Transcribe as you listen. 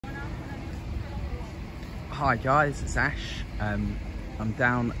Hi guys, it's Ash. I'm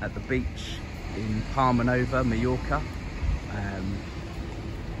down at the beach in Palma Nova, Mallorca,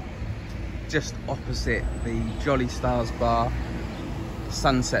 just opposite the Jolly Stars bar,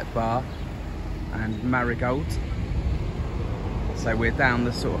 Sunset bar and Marigold. So we're down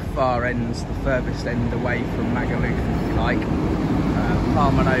the sort of far ends, the furthest end away from Magaluf, if you like.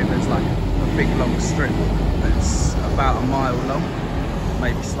 Palma Nova is like a big long strip that's about a mile long,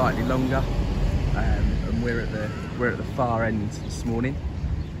 maybe slightly longer. And we're at the far end this morning.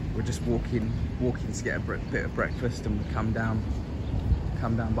 We're just walking to get a bit of breakfast, and we'll come down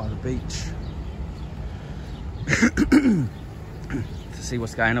by the beach to see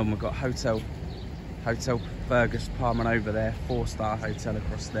what's going on. We've got Hotel Fergus Palma Nova there, 4-star hotel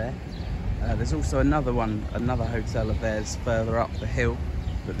across there. There's also another hotel of theirs further up the hill,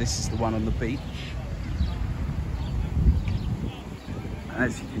 but this is the one on the beach.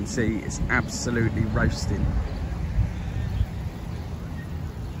 As you can see, it's absolutely roasting.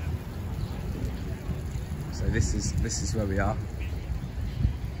 So this is where we are.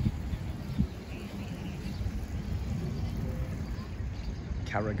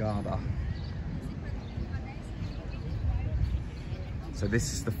 Carregada. So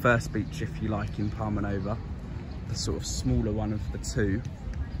this is the first beach, if you like, in Palma Nova, the sort of smaller one of the two.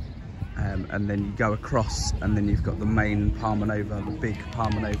 And then you go across, and then you've got the main Palma Nova, the big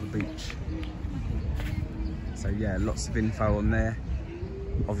Palma Nova beach. So yeah, lots of info on there.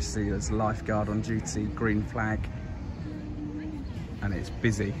 Obviously there's a lifeguard on duty, green flag, and it's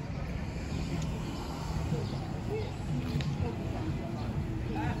busy.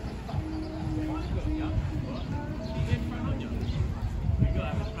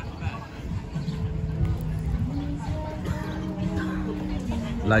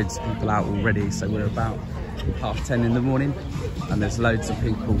 Loads of people out already, so we're about 10:30 in the morning, and there's loads of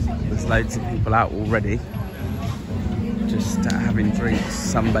people out already, just having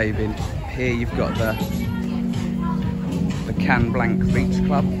drinks, sunbathing. Here you've got the Can Blanc Beach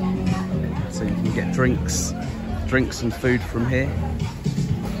Club, so you can get drinks and food from here.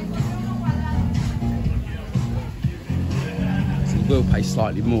 So you will pay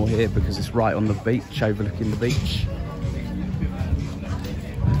slightly more here because it's right on the beach, overlooking the beach.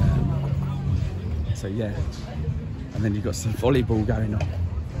 So yeah, and then you've got some volleyball going on.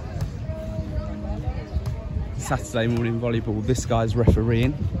 Saturday morning volleyball. This guy's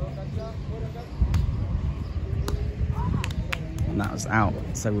refereeing, and that was out.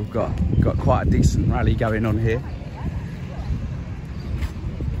 So we've got quite a decent rally going on here.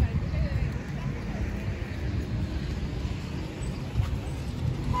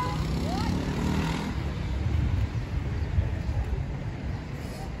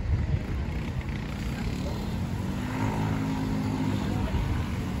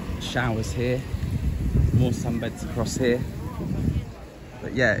 Showers here, more sunbeds across here.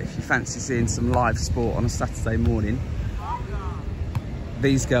 But yeah, if you fancy seeing some live sport on a Saturday morning,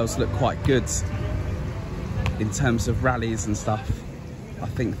 these girls look quite good in terms of rallies and stuff. I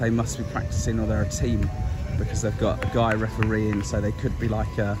think they must be practicing, or they're a team, because they've got a guy refereeing, so they could be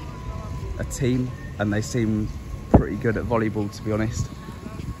like a team, and they seem pretty good at volleyball, to be honest.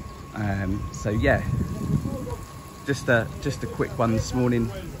 So yeah, just a quick one this morning.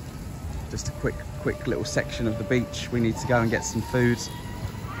 Just a quick little section of the beach. We need to go and get some food.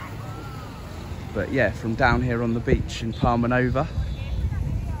 But yeah, from down here on the beach in Palma Nova,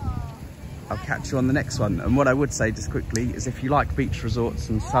 I'll catch you on the next one. And what I would say just quickly is, if you like beach resorts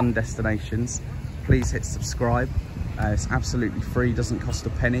and sun destinations, please hit subscribe. It's absolutely free, doesn't cost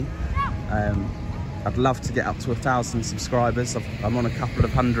a penny. I'd love to get up to 1,000 subscribers. I'm on a couple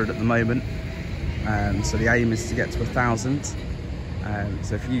of hundred at the moment. So the aim is to get to 1,000.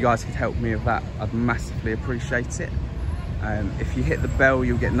 So if you guys could help me with that, I'd massively appreciate it. If you hit the bell,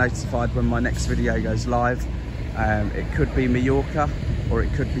 you'll get notified when my next video goes live. It could be Mallorca, or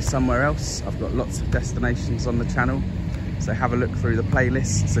it could be somewhere else. I've got lots of destinations on the channel, so have a look through the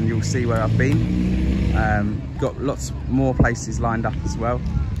playlists and you'll see where I've been. Got lots more places lined up as well.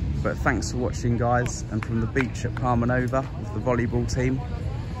 But thanks for watching, guys, and from the beach at Palma Nova with the volleyball team,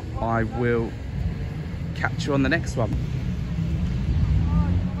 I will catch you on the next one.